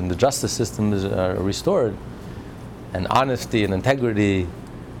restored, and the justice system is restored, and honesty and integrity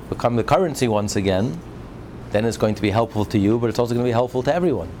become the currency once again, then it's going to be helpful to you, but it's also going to be helpful to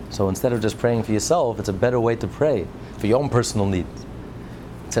everyone. So instead of just praying for yourself, it's a better way to pray for your own personal needs.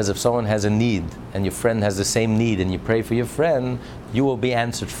 It says if someone has a need and your friend has the same need and you pray for your friend, you will be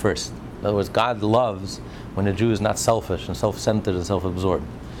answered first. In other words, God loves when a Jew is not selfish and self-centered and self-absorbed.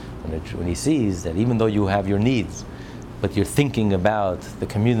 When he sees that even though you have your needs, but you're thinking about the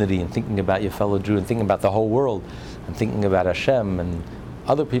community and thinking about your fellow Jew and thinking about the whole world and thinking about Hashem and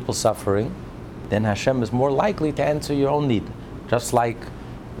other people suffering, then Hashem is more likely to answer your own need. Just like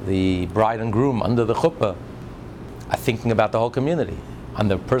the bride and groom under the chuppah are thinking about the whole community. On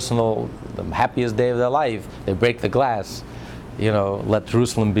their personal, the happiest day of their life, they break the glass, let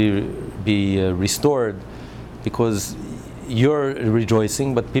Jerusalem be restored, because you're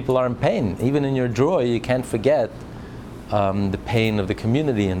rejoicing, but people are in pain. Even in your joy, you can't forget the pain of the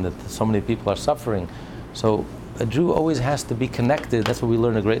community and that so many people are suffering. So a Jew always has to be connected. That's what we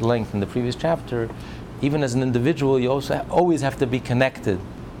learned at great length in the previous chapter. Even as an individual, you also always have to be connected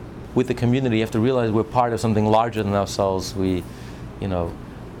with the community. You have to realize we're part of something larger than ourselves.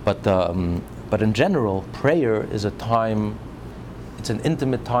 But in general, prayer is a time, it's an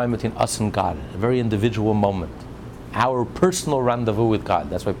intimate time between us and God, a very individual moment. Our personal rendezvous with God.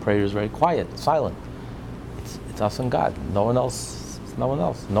 That's why prayer is very quiet, silent. It's us and God. No one else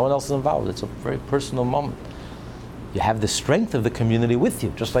is involved. It's a very personal moment. You have the strength of the community with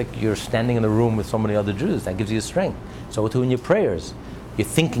you, just like you're standing in a room with so many other Jews. That gives you strength. So too in your prayers. You're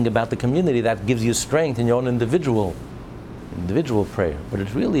thinking about the community. That gives you strength in your own individual prayer. But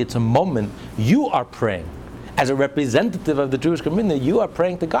it's a moment you are praying. As a representative of the Jewish community, you are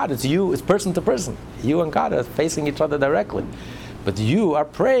praying to God. It's you, it's person to person. You and God are facing each other directly. But you are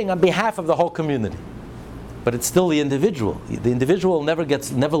praying on behalf of the whole community. But it's still the individual. The individual never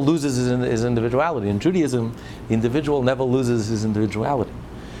loses his individuality. In Judaism, the individual never loses his individuality.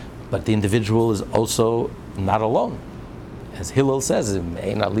 But the individual is also not alone. As Hillel says,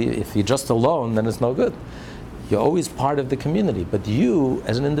 if you're just alone, then it's no good. You're always part of the community. But you,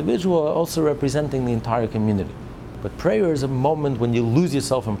 as an individual, are also representing the entire community. But prayer is a moment when you lose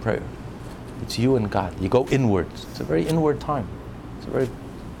yourself in prayer. It's you and God. You go inwards. It's a very inward time. It's a very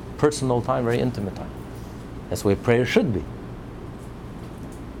personal time, very intimate time. That's where prayer should be.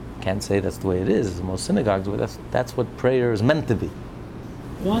 Can't say that's the way it is. In most synagogues, but that's what prayer is meant to be.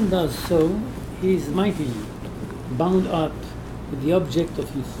 One does so, he is mightily bound up with the object of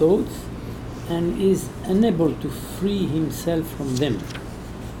his thoughts and is unable to free himself from them.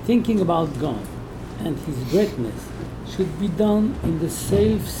 Thinking about God and his greatness should be done in the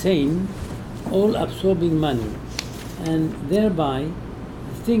self-same, all-absorbing manner, and thereby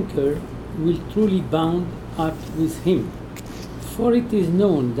the thinker will truly bound up with him. For it is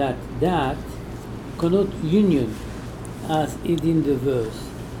known that connotes union, as is in the verse,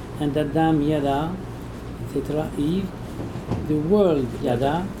 and Adam Yada, etc. Eve, the word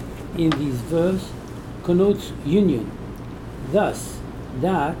Yada in this verse connotes union. Thus,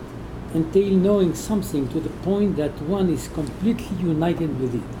 that entails knowing something to the point that one is completely united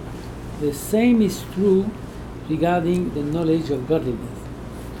with it. The same is true regarding the knowledge of godliness.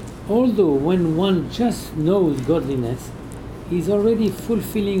 Although when one just knows godliness, he is already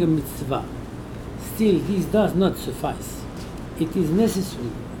fulfilling a mitzvah. Still, this does not suffice. It is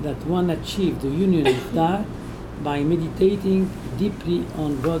necessary that one achieve the union with that by meditating deeply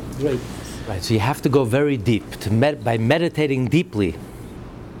on God's greatness. Right, so you have to go very deep. By meditating deeply,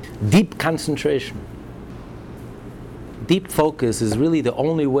 deep concentration, deep focus is really the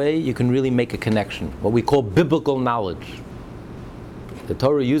only way you can really make a connection, what we call biblical knowledge. The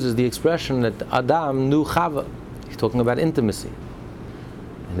Torah uses the expression that Adam knew Chava. He's talking about intimacy.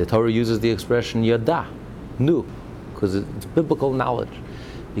 And the Torah uses the expression Yada, knew, because it's biblical knowledge.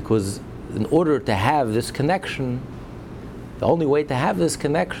 Because in order to have this connection, the only way to have this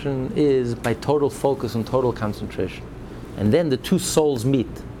connection is by total focus and total concentration. And then the two souls meet.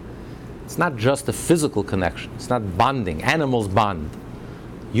 It's not just a physical connection. It's not bonding. Animals bond.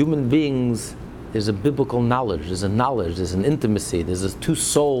 Human beings, there's a biblical knowledge. There's an intimacy. There's two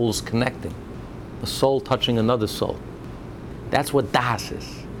souls connecting. A soul touching another soul. That's what das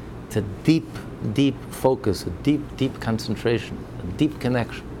is. It's a deep, deep focus, a deep, deep concentration, a deep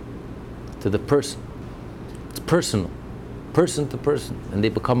connection to the person. It's personal, person to person, and they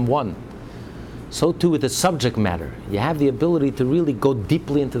become one. So too with the subject matter. You have the ability to really go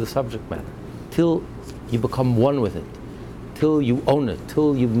deeply into the subject matter till you become one with it, till you own it,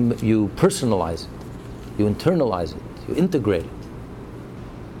 till you personalize it, you internalize it, you integrate it.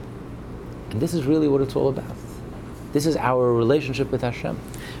 And this is really what it's all about. This is our relationship with Hashem.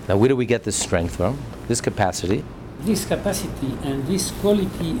 Now, where do we get this strength from? This capacity? This capacity and this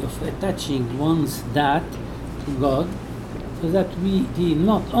quality of attaching one's that to God, so that he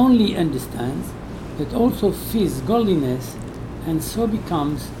not only understands, but also feels godliness, and so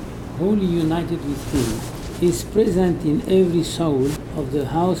becomes wholly united with Him, is present in every soul of the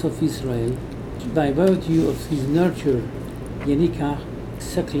house of Israel, by virtue of his nurture, Yenikach,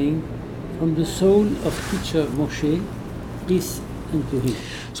 suckling, from the soul of teacher Moshe, peace unto him.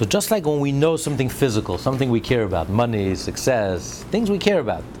 So just like when we know something physical, something we care about, money, success, things we care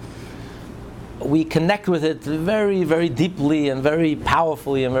about, we connect with it very, very deeply and very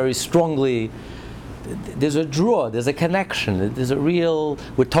powerfully and very strongly. There's a draw, there's a connection, there's a real,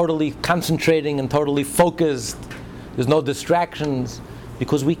 we're totally concentrating and totally focused. There's no distractions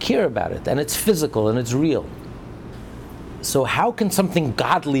because we care about it and it's physical and it's real. So how can something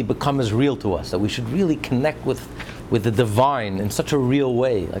godly become as real to us, that we should really connect with the divine in such a real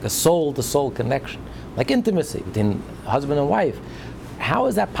way, like a soul-to-soul connection, like intimacy between husband and wife? How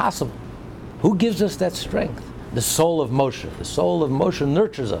is that possible? Who gives us that strength? The soul of Moshe. The soul of Moshe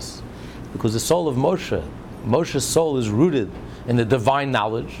nurtures us, because the soul of Moshe's soul is rooted in the divine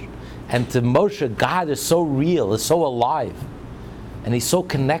knowledge, and to Moshe, God is so real, is so alive, and he's so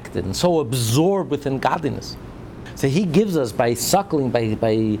connected and so absorbed within godliness. So he gives us, by suckling,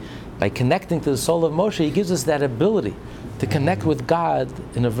 by connecting to the soul of Moshe, he gives us that ability to connect with God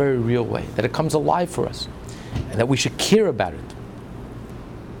in a very real way, that it comes alive for us, and that we should care about it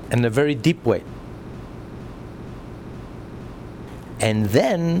in a very deep way. And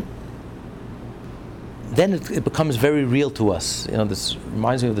then it becomes very real to us. You know, this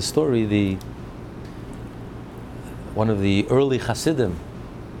reminds me of the story, one of the early Hasidim,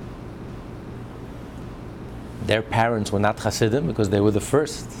 their parents were not Hasidim because they were the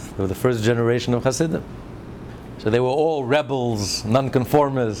first generation of Hasidim. So they were all rebels,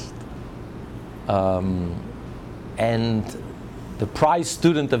 nonconformists. And the prize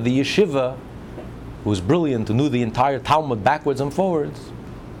student of the yeshiva, who was brilliant, who knew the entire Talmud backwards and forwards,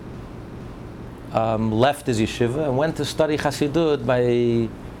 left his yeshiva and went to study Hasidut by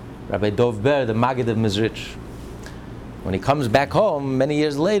Rabbi Dov Ber, the Maggid of Mezrich. When he comes back home, many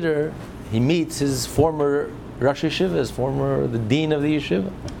years later, he meets his former Rosh Yeshiva, the dean of the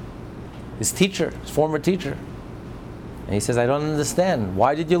yeshiva, his teacher, his former teacher. And he says, I don't understand.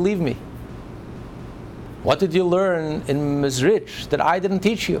 Why did you leave me? What did you learn in Mizrich that I didn't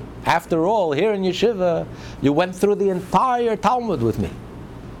teach you? After all, here in Yeshiva, you went through the entire Talmud with me.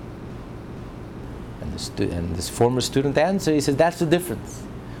 And this former student answered, he said, that's the difference.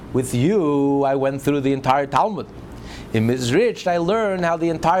 With you, I went through the entire Talmud. In Mizrich, I learned how the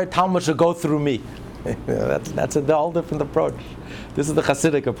entire Talmud should go through me. That's a whole different approach. This is the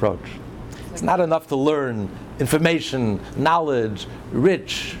Hasidic approach. It's not enough to learn information, knowledge,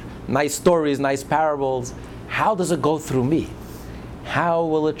 rich, nice stories, nice parables. How does it go through me? How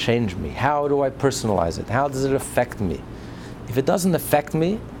will it change me? How do I personalize it? How does it affect me? If it doesn't affect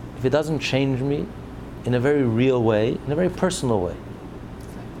me, if it doesn't change me in a very real way, in a very personal way,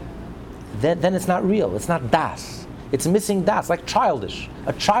 then it's not real. It's not das. It's missing das, like childish.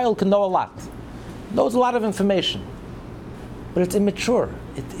 A child can know a lot, knows a lot of information, but it's immature.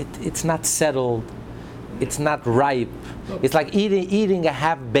 It's not settled. It's not ripe. It's like eating a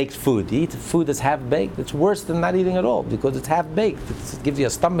half-baked food. You eat food that's half-baked, it's worse than not eating at all because it's half-baked. It gives you a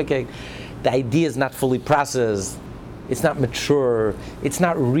stomachache. The idea is not fully processed. It's not mature. It's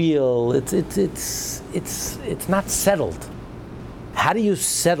not real. It's not settled. How do you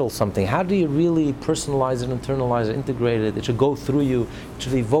settle something? How do you really personalize it, internalize it, integrate it? It should go through you. It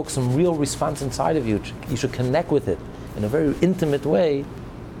should evoke some real response inside of you. You should connect with it in a very intimate way.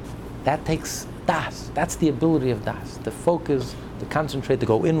 That takes das. That's the ability of das. To focus, to concentrate, to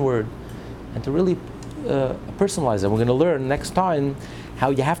go inward, and to really personalize it. We're going to learn next time how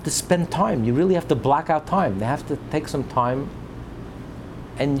you have to spend time. You really have to block out time. You have to take some time,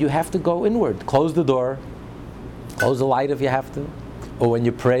 and you have to go inward. Close the door. Close the light if you have to. Or when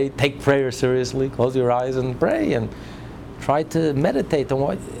you pray, take prayer seriously. Close your eyes and pray, and try to meditate on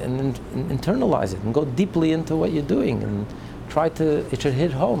what, and internalize it, and go deeply into what you're doing, and try to, it should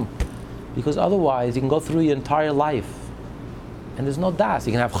hit home. Because otherwise you can go through your entire life and there's no das.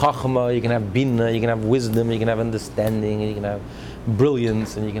 You can have chachma, you can have bina, you can have wisdom, you can have understanding, you can have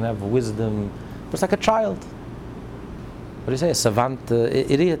brilliance, and you can have wisdom. But it's like a child. What do you say? A savant,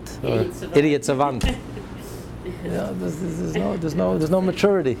 idiot? Idiot savant. There's no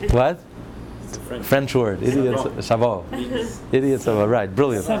maturity. What? It's a French word. Idiot savant. Idiot savant. Right.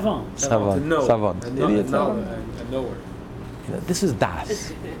 Brilliant. Savant. Savant. Idiot savant. A knower. This is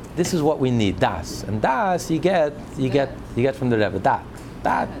das. This is what we need. Das. And das you get from the Rebbe.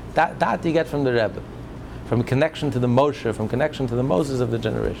 Dat you get from the Rebbe. From connection to the Moshe, from connection to the Moses of the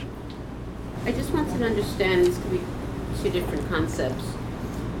generation. I just wanted to understand, these could be two different concepts,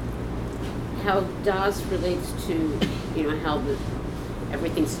 how Das relates to, how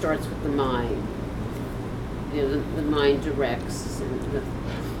everything starts with the mind. The mind directs.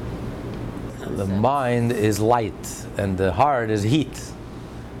 And the mind is light, and the heart is heat.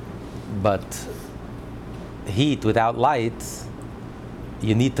 But heat without light,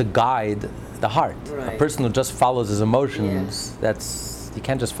 you need to guide the heart. Right. A person who just follows his emotions, you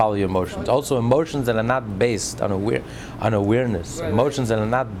can't just follow your emotions. Also, emotions that are not based on awareness, right. Emotions that are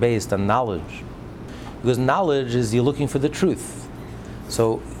not based on knowledge. Because knowledge is you're looking for the truth.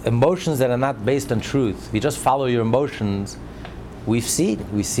 So emotions that are not based on truth, if you just follow your emotions, we see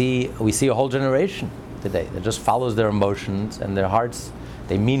a whole generation today that just follows their emotions, and their hearts,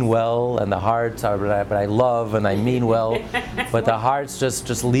 they mean well, and the hearts are, but I love and I mean well, but the hearts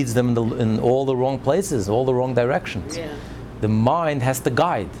just leads them in all the wrong places, all the wrong directions. Yeah. The mind has to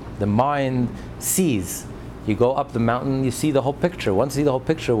guide. The mind sees. You go up the mountain, you see the whole picture. Once you see the whole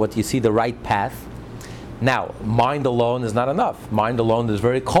picture, you see the right path. Now, mind alone is not enough. Mind alone is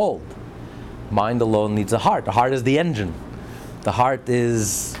very cold. Mind alone needs a heart. The heart is the engine. The heart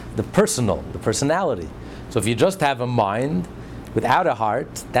is the personality. So if you just have a mind without a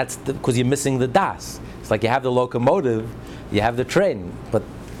heart, that's because you're missing the das. It's like you have the locomotive, you have the train, but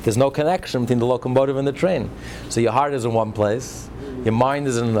there's no connection between the locomotive and the train. So your heart is in one place, your mind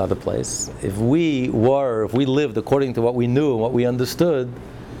is in another place. If we lived according to what we knew and what we understood,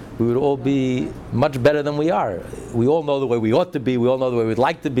 we would all be much better than we are. We all know the way we ought to be, we all know the way we'd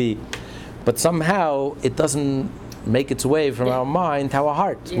like to be, but somehow it doesn't make its way from our mind to our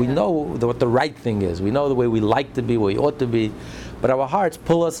heart. Yeah. We know what the right thing is. We know the way we like to be, where we ought to be, but our hearts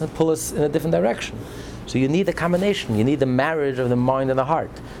pull us in a different direction. So you need a combination. You need the marriage of the mind and the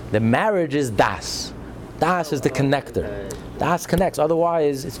heart. The marriage is das. Das is the connector. Das connects.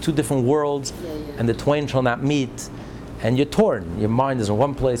 Otherwise, it's two different worlds, and the twain shall not meet, and you're torn. Your mind is in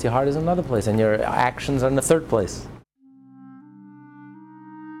one place, your heart is in another place, and your actions are in the third place.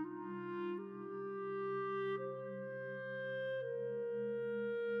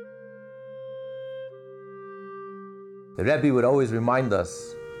 The Rebbe would always remind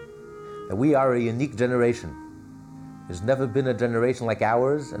us that we are a unique generation. There's never been a generation like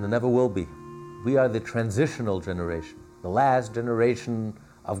ours, and there never will be. We are the transitional generation, the last generation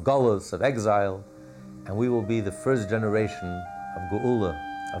of Golus, of exile, and we will be the first generation of Geula,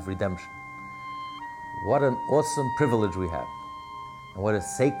 of redemption. What an awesome privilege we have, and what a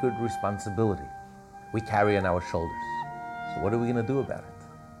sacred responsibility we carry on our shoulders. So what are we going to do about it?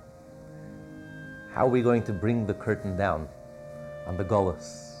 How are we going to bring the curtain down on the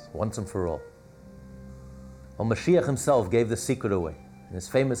Golus once and for all? Well, Mashiach himself gave the secret away in his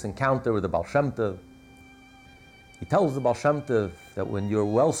famous encounter with the Baal Shem Tov. He tells the Baal Shem Tov that when your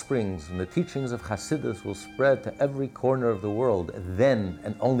well springs and the teachings of Hasidus will spread to every corner of the world, then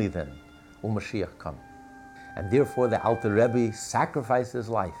and only then will Mashiach come. And therefore the Alter Rebbe sacrificed his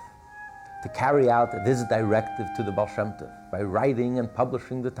life to carry out this directive to the Baal Shem Tov by writing and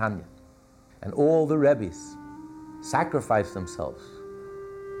publishing the Tanya. And all the Rebbes sacrificed themselves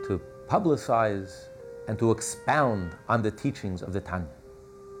to publicize and to expound on the teachings of the Tanya.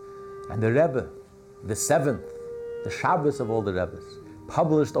 And the Rebbe, the seventh, the Shabbos of all the Rebbes,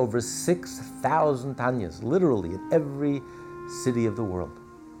 published over 6,000 Tanyas, literally in every city of the world.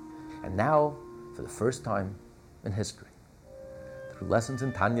 And now, for the first time in history, through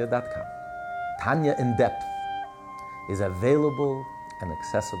lessonsintanya.com, Tanya in Depth is available and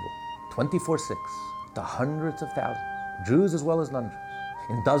accessible 24/6 to hundreds of thousands, Jews as well as non-Jews,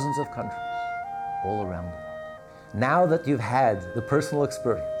 in dozens of countries all around the world. Now that you've had the personal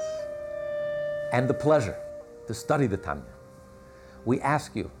experience and the pleasure to study the Tanya, we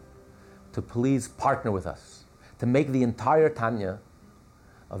ask you to please partner with us to make the entire Tanya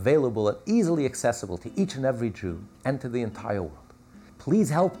available and easily accessible to each and every Jew and to the entire world.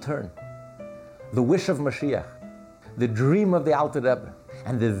 Please help turn the wish of Mashiach, the dream of the Alter Rebbe,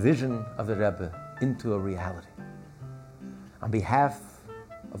 and the vision of the Rebbe into a reality. On behalf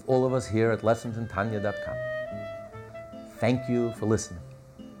of all of us here at lessonsintanya.com, thank you for listening.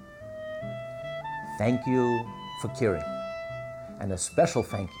 Thank you for caring. And a special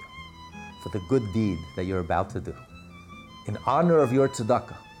thank you for the good deed that you're about to do. In honor of your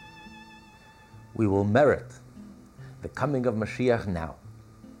tzedakah, we will merit the coming of Mashiach now,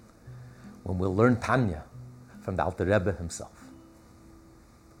 when we'll learn Tanya from the Alter Rebbe himself.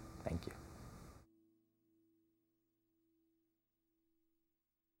 Thank you.